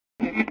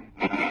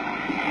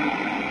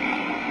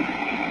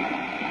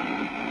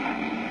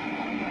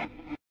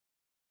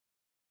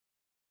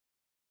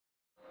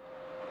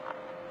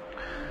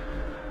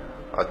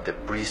At the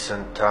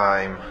present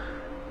time,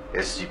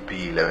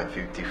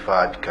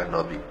 SCP-1155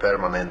 cannot be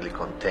permanently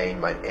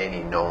contained by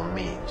any known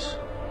means.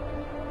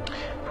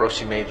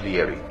 Approximately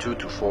every 2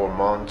 to 4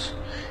 months,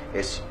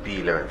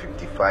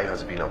 SCP-1155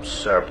 has been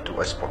observed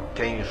to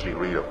spontaneously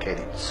relocate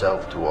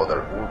itself to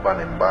other urban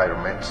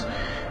environments,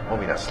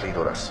 moving as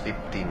little as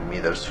 15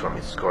 meters from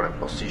its current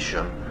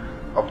position,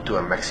 up to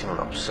a maximum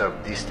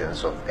observed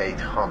distance of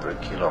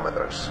 800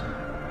 kilometers.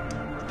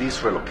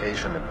 These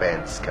relocation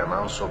events can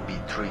also be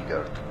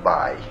triggered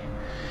by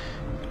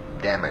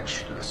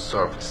damage to the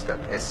surface that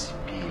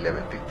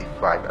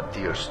SCP-1155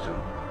 adheres to,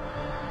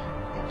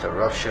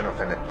 interruption of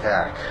an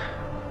attack,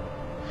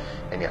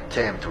 any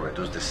attempt to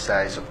reduce the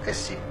size of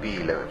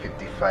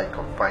SCP-1155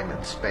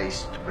 confinement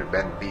space to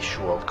prevent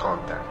visual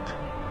contact.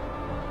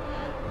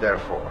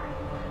 Therefore,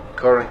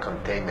 current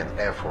containment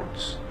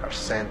efforts are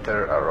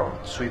centered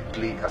around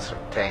swiftly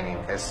ascertaining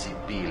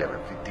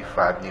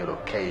SCP-1155 new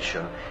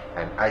location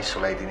and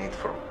isolating it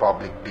from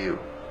public view.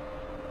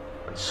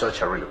 When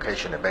such a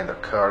relocation event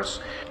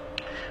occurs,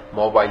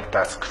 Mobile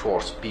Task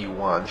Force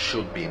P1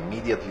 should be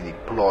immediately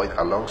deployed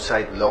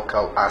alongside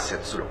local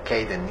assets to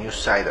locate the new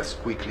site as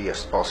quickly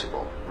as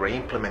possible,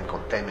 re-implement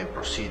containment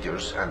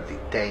procedures, and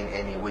detain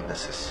any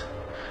witnesses.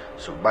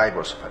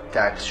 Survivors of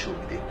attacks should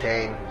be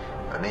detained,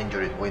 and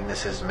injured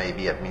witnesses may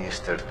be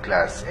administered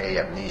Class A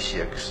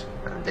amnesiacs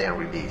and then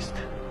released.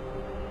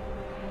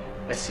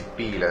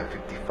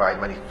 SCP-1155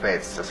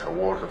 manifests as a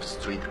work of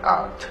street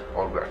art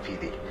or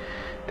graffiti,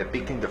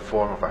 depicting the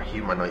form of a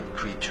humanoid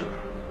creature,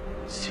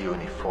 its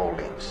uniform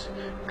limbs,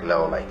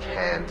 claw-like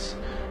hands,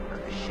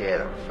 and the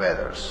head and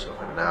feathers of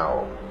an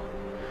owl.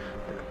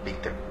 The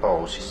depicted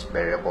pose is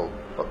variable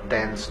but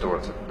tends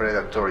towards a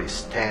predatory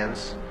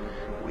stance,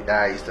 with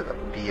eyes that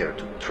appear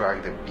to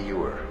track the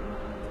viewer.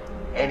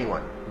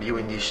 Anyone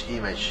viewing this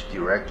image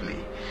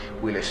directly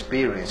will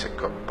experience a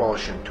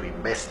compulsion to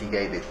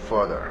investigate it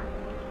further.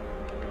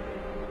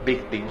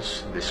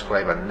 Victims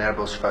describe a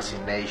nervous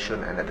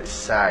fascination and a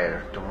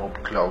desire to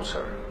move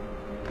closer.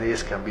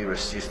 This can be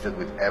resisted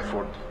with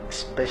effort,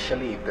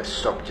 especially if the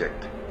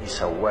subject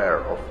is aware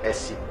of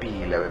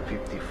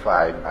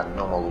SCP-1155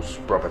 anomalous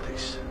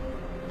properties.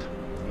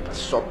 If a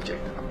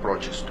subject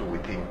approaches to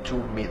within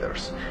 2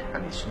 meters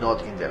and is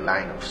not in the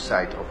line of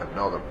sight of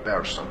another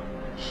person,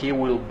 he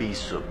will be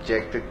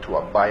subjected to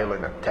a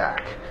violent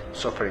attack,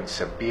 suffering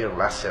severe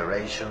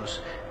lacerations,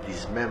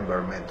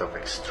 dismemberment of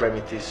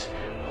extremities,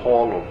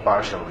 whole or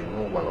partial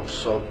removal of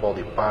soft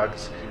body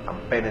parts,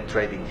 and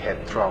penetrating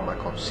head trauma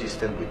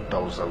consistent with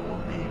those that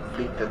will be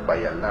inflicted by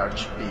a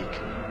large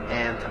beak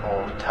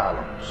and/or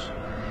talons.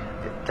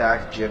 The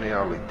attack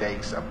generally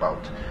takes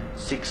about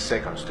 6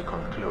 seconds to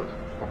conclude,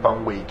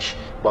 upon which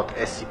both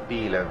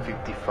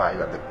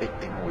SCP-1155 and the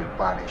victim will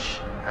vanish,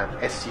 and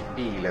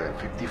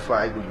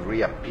SCP-1155 will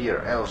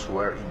reappear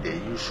elsewhere in the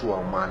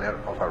usual manner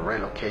of a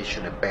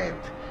relocation event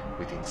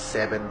within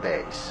 7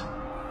 days.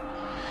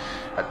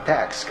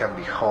 Attacks can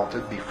be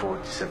halted before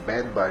this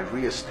event by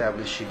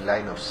re-establishing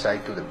line of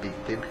sight to the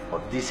victim,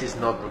 but this is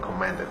not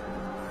recommended.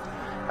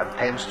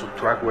 Attempts to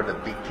track where the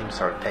victims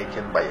are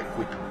taken by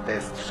equipped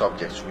test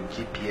subjects with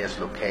GPS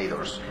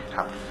locators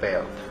have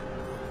failed.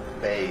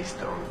 Based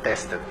on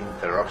tested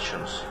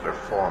interruptions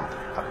performed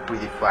at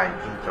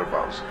predefined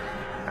intervals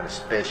and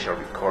special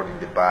recording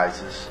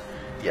devices,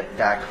 the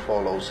attack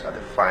follows a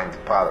defined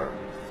pattern.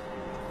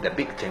 The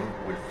victim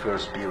will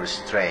first be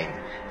restrained,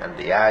 and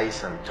the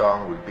eyes and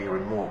tongue will be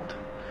removed,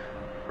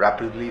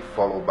 rapidly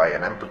followed by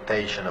an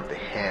amputation of the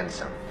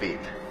hands and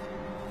feet.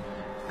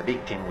 The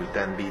victim will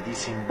then be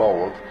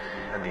disemboweled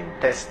and the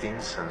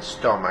intestines and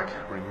stomach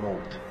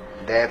removed.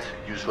 Death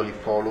usually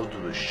follows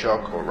due to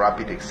shock or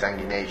rapid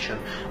exsanguination,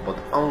 but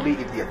only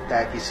if the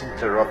attack is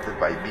interrupted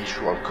by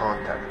visual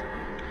contact.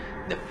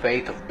 The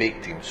fate of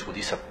victims who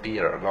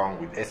disappear along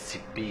with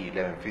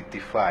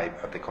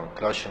SCP-1155 at the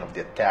conclusion of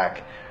the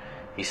attack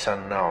is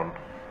unknown.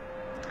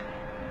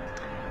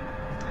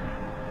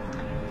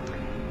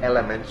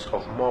 Elements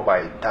of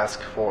Mobile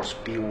Task Force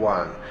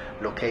P1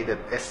 located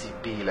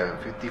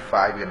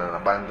SCP-1155 in an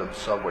abandoned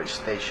subway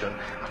station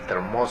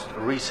after most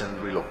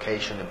recent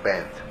relocation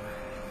event.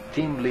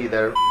 Team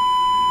leader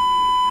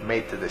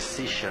made the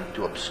decision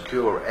to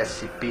obscure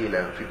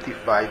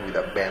SCP-1155 with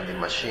a vending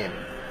machine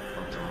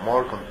until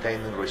more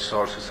containment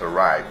resources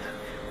arrived,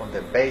 on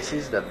the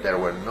basis that there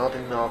were not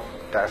enough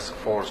task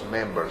force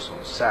members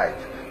on site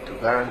to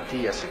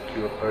guarantee a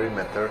secure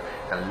perimeter,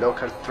 and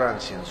local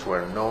transients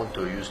were known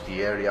to use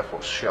the area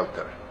for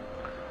shelter.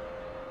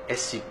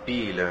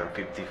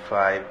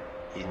 SCP-1155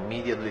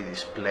 immediately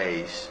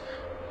displaced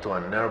to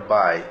a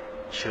nearby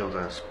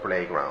children's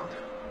playground,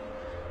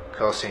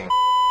 causing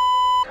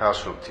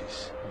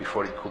casualties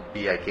before it could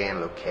be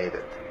again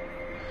located.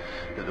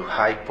 Due to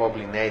high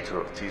public nature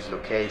of this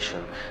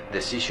location,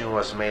 decision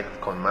was made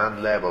at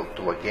command level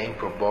to again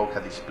provoke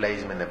a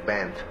displacement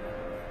event,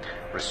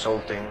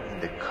 resulting in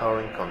the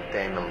current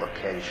containment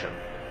location.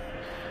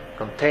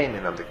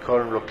 Containment at the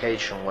current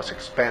location was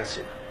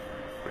expensive,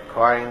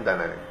 requiring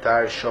that an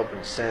entire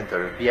shopping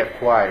center be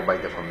acquired by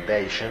the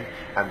foundation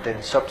and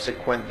then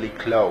subsequently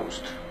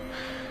closed.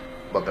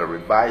 But the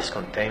revised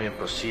containment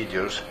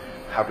procedures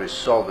have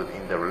resulted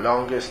in the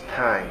longest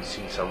time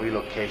since a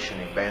relocation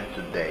event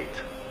to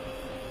date.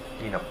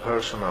 In a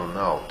personal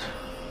note,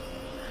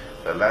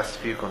 the last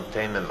few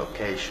containment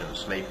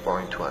locations may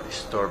point to a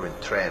disturbing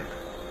trend.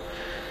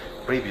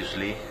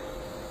 Previously,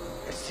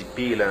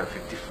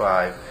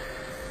 SCP-1155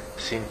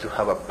 seemed to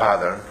have a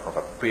pattern of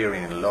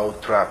appearing in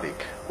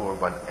low-traffic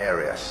urban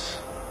areas,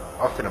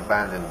 often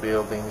abandoned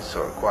buildings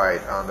or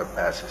quiet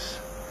underpasses.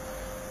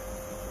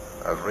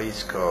 At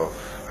risk of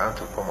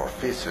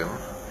anthropomorphism,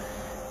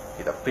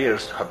 it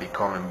appears to have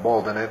become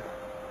emboldened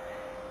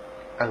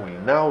and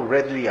will now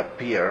readily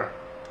appear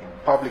in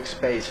public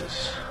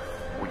spaces,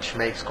 which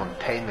makes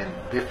containment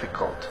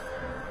difficult.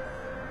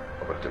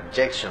 Over the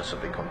objections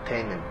of the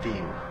containment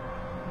team,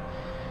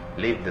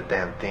 leave the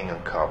damn thing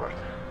uncovered.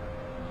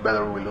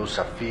 Better we lose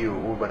a few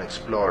urban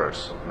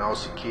explorers or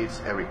nosy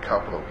kids every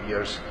couple of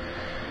years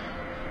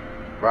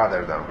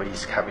rather than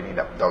risk having it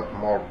abduct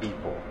more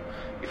people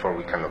before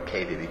we can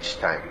locate it each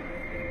time.